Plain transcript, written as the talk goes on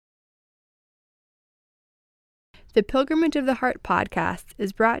The Pilgrimage of the Heart podcast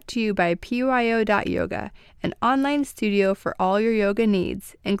is brought to you by PYO.yoga, an online studio for all your yoga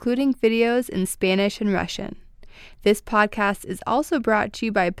needs, including videos in Spanish and Russian. This podcast is also brought to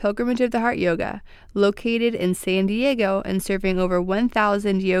you by Pilgrimage of the Heart Yoga, located in San Diego and serving over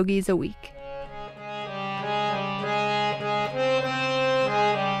 1,000 yogis a week.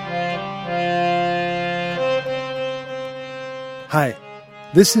 Hi,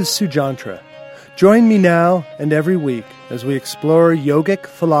 this is Sujantra. Join me now and every week as we explore yogic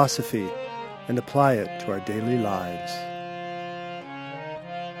philosophy and apply it to our daily lives.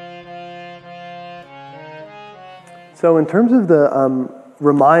 So in terms of the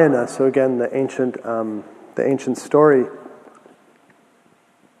Ramayana, so again, the ancient story,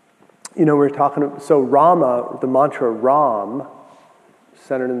 we're talking, so Rama, the mantra Ram,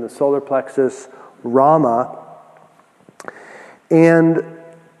 centered in the solar plexus, Rama, and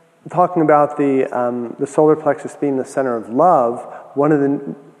talking about the solar plexus being the center of love, one of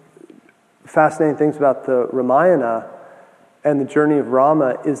the fascinating things about the Ramayana and the journey of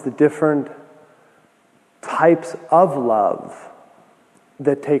Rama is the different types of love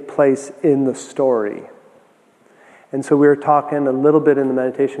that take place in the story. And so we were talking a little bit in the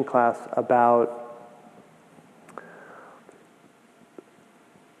meditation class about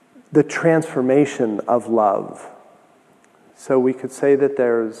the transformation of love. So we could say that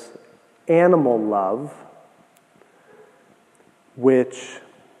there's animal love, which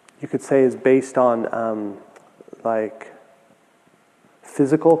you could say is based on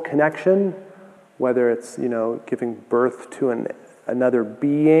physical connection, whether it's giving birth to another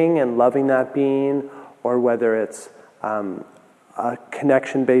being and loving that being, or whether it's a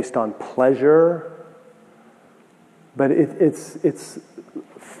connection based on pleasure. But it's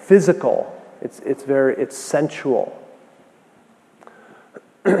physical. It's sensual.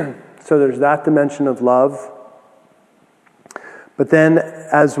 So there's that dimension of love. But then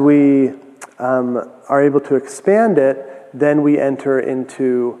as we are able to expand it, then we enter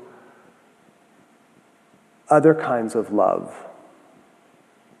into other kinds of love.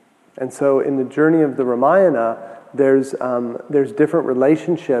 And so in the journey of the Ramayana, there's different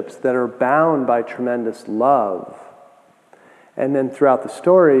relationships that are bound by tremendous love. And then throughout the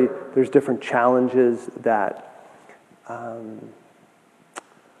story, there's different challenges that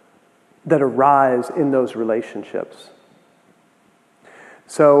arise in those relationships.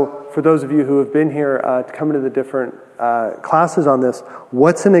 So for those of you who have been here to come to the different classes on this,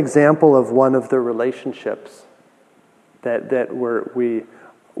 what's an example of one of the relationships that we're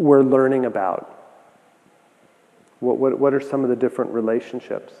learning about? What are some of the different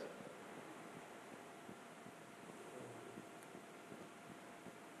relationships?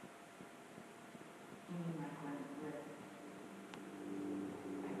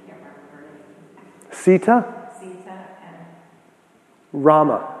 Sita and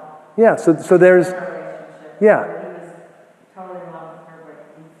Rama. Yeah, so there's, yeah. He was totally in love with her, but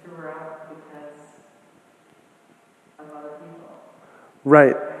he threw her out because of other people.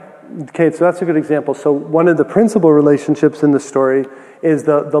 Right. Okay, so that's a good example. So one of the principal relationships in the story is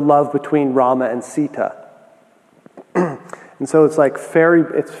the love between Rama and Sita. And so it's like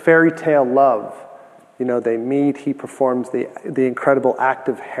fairy tale love. They meet, he performs the incredible act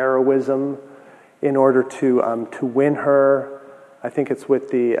of heroism in order to win her. I think it's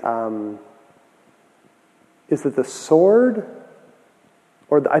with is it the sword?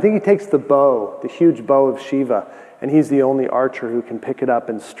 I think he takes the bow, the huge bow of Shiva, and he's the only archer who can pick it up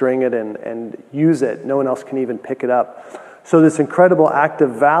and string it and use it. No one else can even pick it up. So this incredible act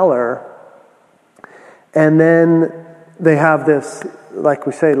of valor, and then they have this, like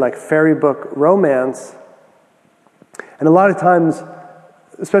we say, like fairy book romance, and a lot of times,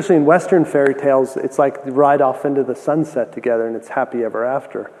 especially in Western fairy tales, it's like they ride off into the sunset together and it's happy ever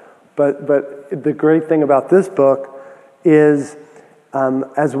after. But the great thing about this book is,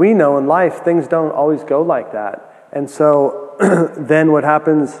 as we know in life, things don't always go like that. And so then what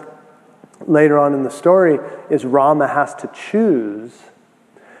happens later on in the story is Rama has to choose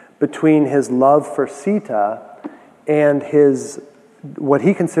between his love for Sita and what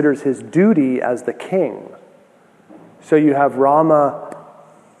he considers his duty as the king. So you have Rama,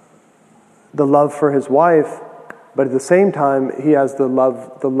 the love for his wife, but at the same time, he has the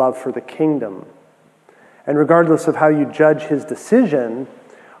love for the kingdom. And regardless of how you judge his decision,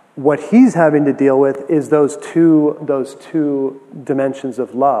 what he's having to deal with is those two dimensions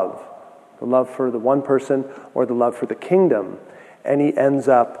of love. The love for the one person or the love for the kingdom. And he ends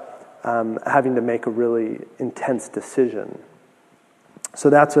up having to make a really intense decision. So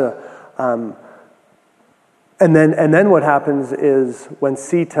that's and then what happens is when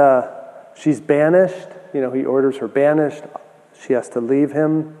Sita, she's banished, He orders her banished. She has to leave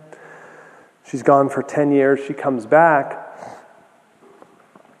him. She's gone for 10 years. She comes back.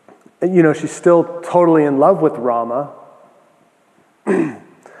 And, she's still totally in love with Rama.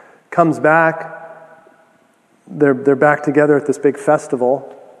 Comes back. They're back together at this big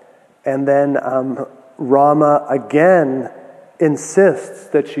festival. And then Rama again insists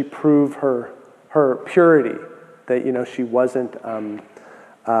that she prove her purity, that she wasn't,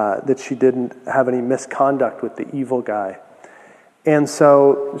 that she didn't have any misconduct with the evil guy. And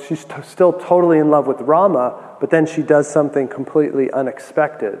so she's still totally in love with Rama, but then she does something completely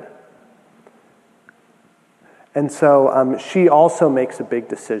unexpected. And so she also makes a big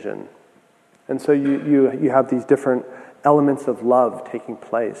decision. And so you have these different elements of love taking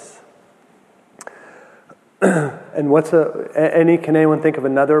place. And can anyone think of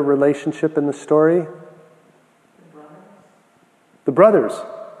another relationship in the story? The brothers.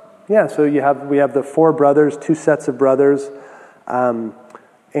 Yeah, so we have the 4 brothers, 2 sets of brothers,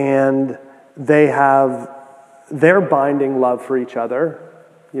 and they have their binding love for each other.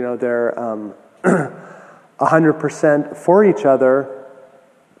 They're 100% for each other,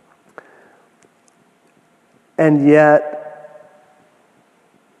 and yet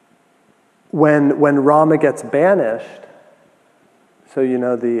when Rama gets banished, so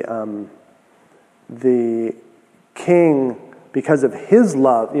the king, because of his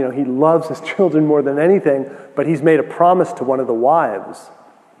love, he loves his children more than anything, but he's made a promise to one of the wives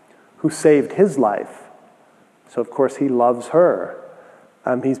who saved his life. So of course he loves her.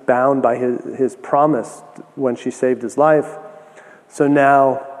 He's bound by his promise when she saved his life. So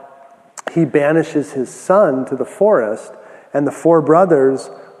now he banishes his son to the forest, and the 4 brothers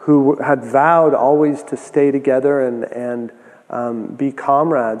who had vowed always to stay together and be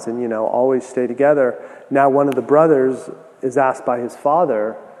comrades and always stay together. Now one of the brothers is asked by his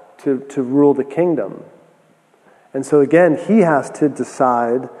father to rule the kingdom. And so again, he has to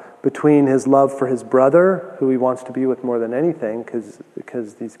decide between his love for his brother, who he wants to be with more than anything,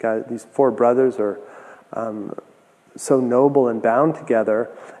 because these 4 brothers are so noble and bound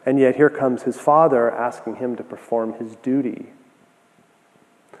together, and yet here comes his father asking him to perform his duty.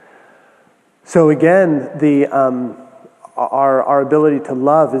 So again, our ability to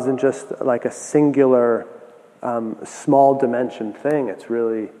love isn't just like a singular small dimension thing. It's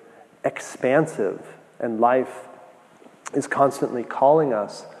really expansive, and life is constantly calling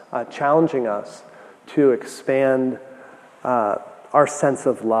us, challenging us to expand our sense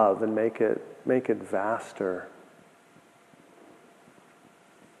of love and make it vaster.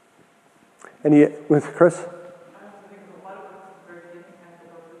 And with Chris? I also think a lot of us at the very beginning have to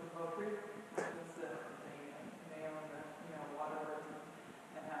go through the poetry. It's they own a lot of words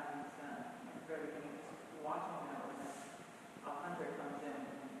and happens at the very beginning, just watching that when a hunter comes in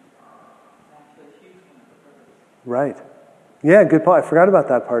and actually shoots one of the brothers. Right. Yeah, good point. I forgot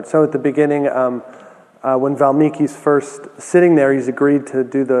about that part. So at the beginning, when Valmiki's first sitting there, he's agreed to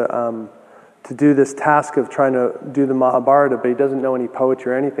do this task of trying to do the Mahabharata, but he doesn't know any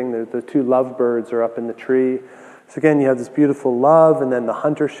poetry or anything. The 2 lovebirds are up in the tree. So again, you have this beautiful love, and then the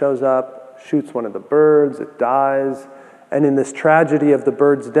hunter shows up, shoots one of the birds, it dies. And in this tragedy of the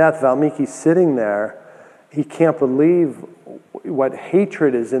bird's death, Valmiki's sitting there. He can't believe what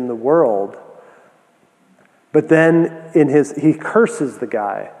hatred is in the world. But then he curses the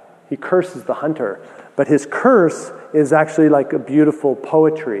guy. He curses the hunter. But his curse is actually like a beautiful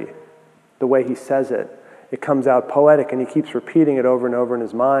poetry, the way he says it. It comes out poetic, and he keeps repeating it over and over in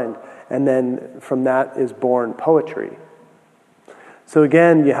his mind. And then from that is born poetry. So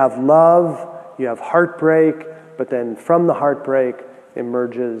again, you have love, you have heartbreak, but then from the heartbreak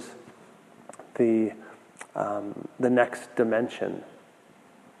emerges the next dimension.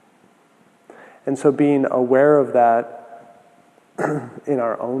 And so being aware of that in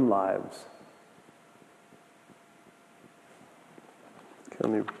our own lives. Okay, let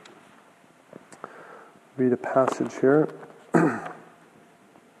me read a passage here.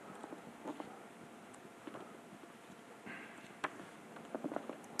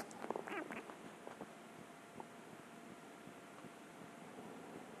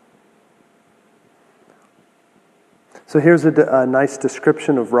 So here's a nice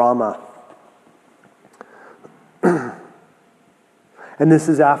description of Rama. And this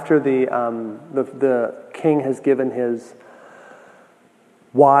is after the king has given his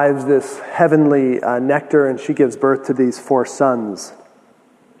wives this heavenly nectar, and she gives birth to these 4 sons.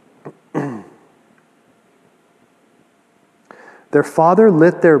 Their father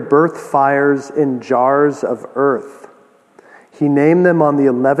lit their birth fires in jars of earth. He named them on the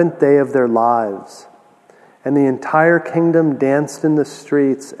 11th day of their lives. and the entire kingdom danced in the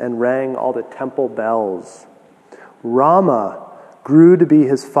streets and rang all the temple bells. Rama grew to be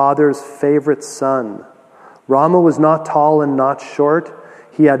his father's favorite son. Rama was not tall and not short.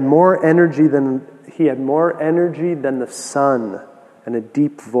 He had more energy than the sun and a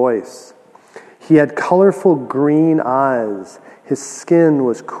deep voice. He had colorful green eyes. His skin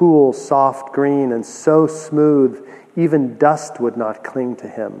was cool, soft green, and so smooth even dust would not cling to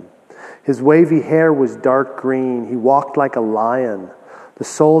him. His wavy hair was dark green. He walked like a lion. The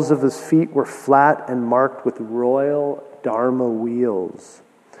soles of his feet were flat and marked with royal dharma wheels.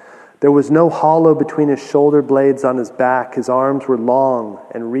 There was no hollow between his shoulder blades on his back. His arms were long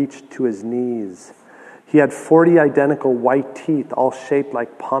and reached to his knees. He had 40 identical white teeth, all shaped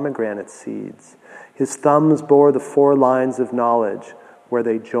like pomegranate seeds. His thumbs bore the 4 lines of knowledge where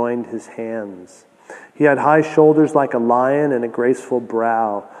they joined his hands. He had high shoulders like a lion and a graceful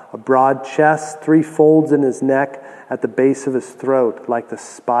brow, a broad chest, 3 folds in his neck at the base of his throat like the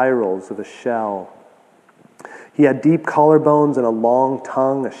spirals of a shell. He had deep collarbones and a long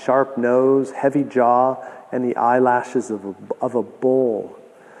tongue, a sharp nose, heavy jaw, and the eyelashes of a bull.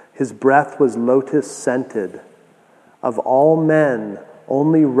 His breath was lotus-scented. Of all men,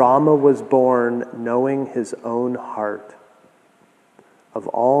 only Rama was born knowing his own heart. Of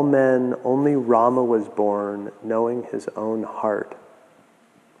all men, only Rama was born knowing his own heart.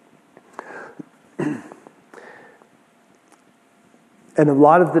 And a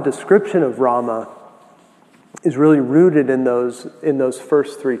lot of the description of Rama is really rooted in those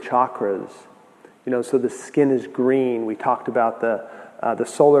first 3 chakras. So the skin is green. We talked about the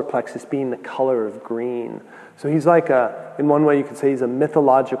solar plexus being the color of green. So he's like in one way you could say he's a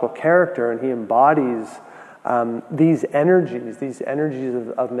mythological character, and he embodies these energies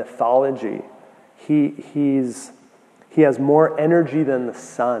of mythology. He has more energy than the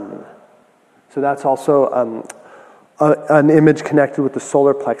sun. So that's also an image connected with the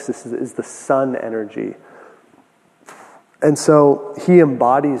solar plexus is the sun energy. And so he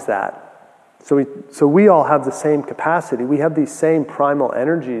embodies that. So we all have the same capacity. We have these same primal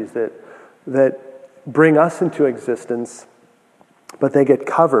energies that bring us into existence, but they get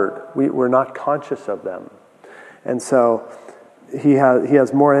covered. We're not conscious of them. And so he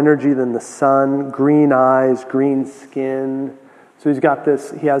has more energy than the sun, green eyes, green skin. So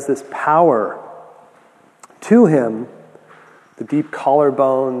he has this power to him, the deep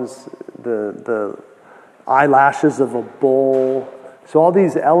collarbones, the eyelashes of a bull. So all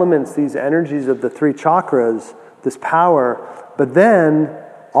these elements, these energies of the 3 chakras, this power, but then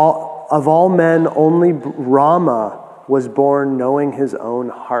of all men, only Rama was born knowing his own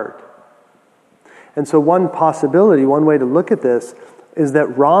heart. And so one possibility, one way to look at this, is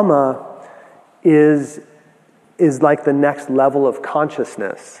that Rama is like the next level of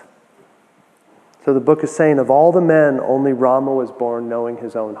consciousness. So the book is saying, of all the men, only Rama was born knowing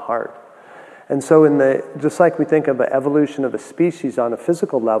his own heart. And so just like we think of the evolution of a species on a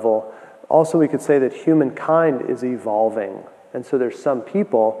physical level, also we could say that humankind is evolving. And so there's some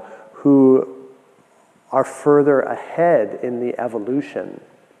people who are further ahead in the evolution.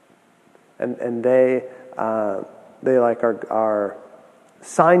 And they like are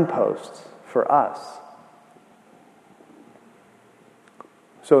signposts for us.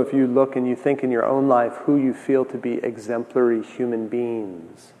 So if you look and you think in your own life who you feel to be exemplary human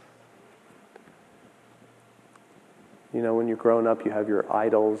beings. When you're growing up, you have your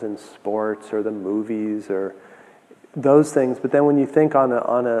idols in sports or the movies or those things. But then when you think on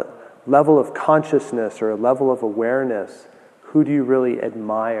a level of consciousness or a level of awareness, who do you really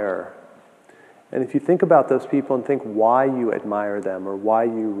admire? And if you think about those people and think why you admire them or why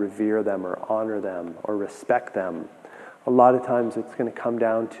you revere them or honor them or respect them, a lot of times it's going to come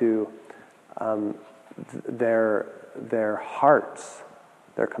down to their hearts,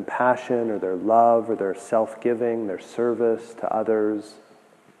 their compassion or their love or their self-giving, their service to others.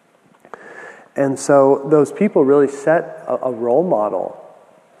 And so those people really set a role model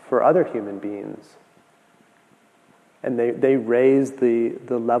for other human beings. And they raise the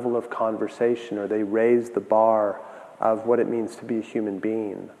level of conversation, or they raise the bar of what it means to be a human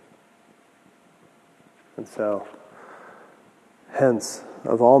being. And so, hence,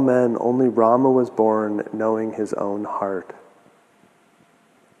 of all men, only Rama was born knowing his own heart.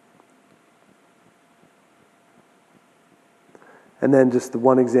 And then just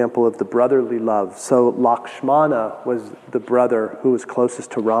one example of the brotherly love. So Lakshmana was the brother who was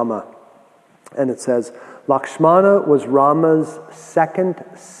closest to Rama. And it says, Lakshmana was Rama's second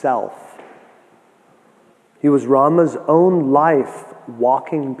self. He was Rama's own life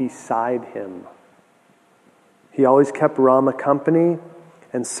walking beside him. He always kept Rama company,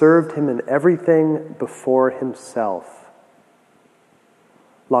 and served him in everything before himself.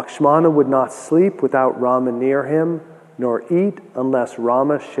 Lakshmana would not sleep without Rama near him, nor eat unless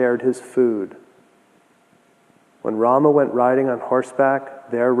Rama shared his food. When Rama went riding on horseback,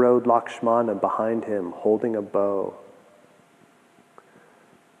 there rode Lakshmana behind him, holding a bow.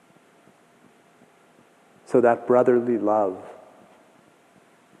 So that brotherly love.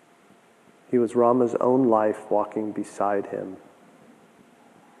 He was Rama's own life walking beside him.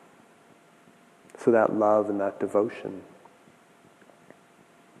 So that love and that devotion.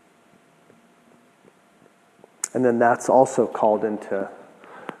 And then that's also called into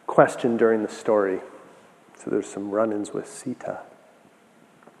question during the story. So there's some run-ins with Sita.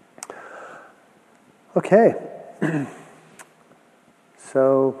 Okay.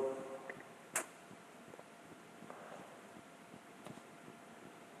 So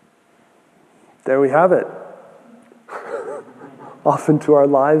there we have it. Off into our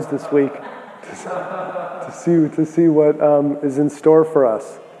lives this week to see what is in store for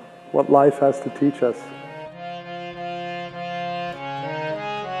us, what life has to teach us.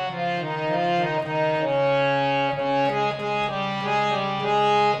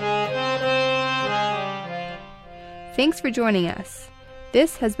 Thanks for joining us.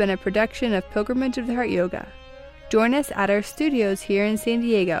 This has been a production of Pilgrimage of the Heart Yoga. Join us at our studios here in San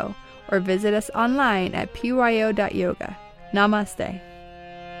Diego or visit us online at pyo.yoga. Namaste.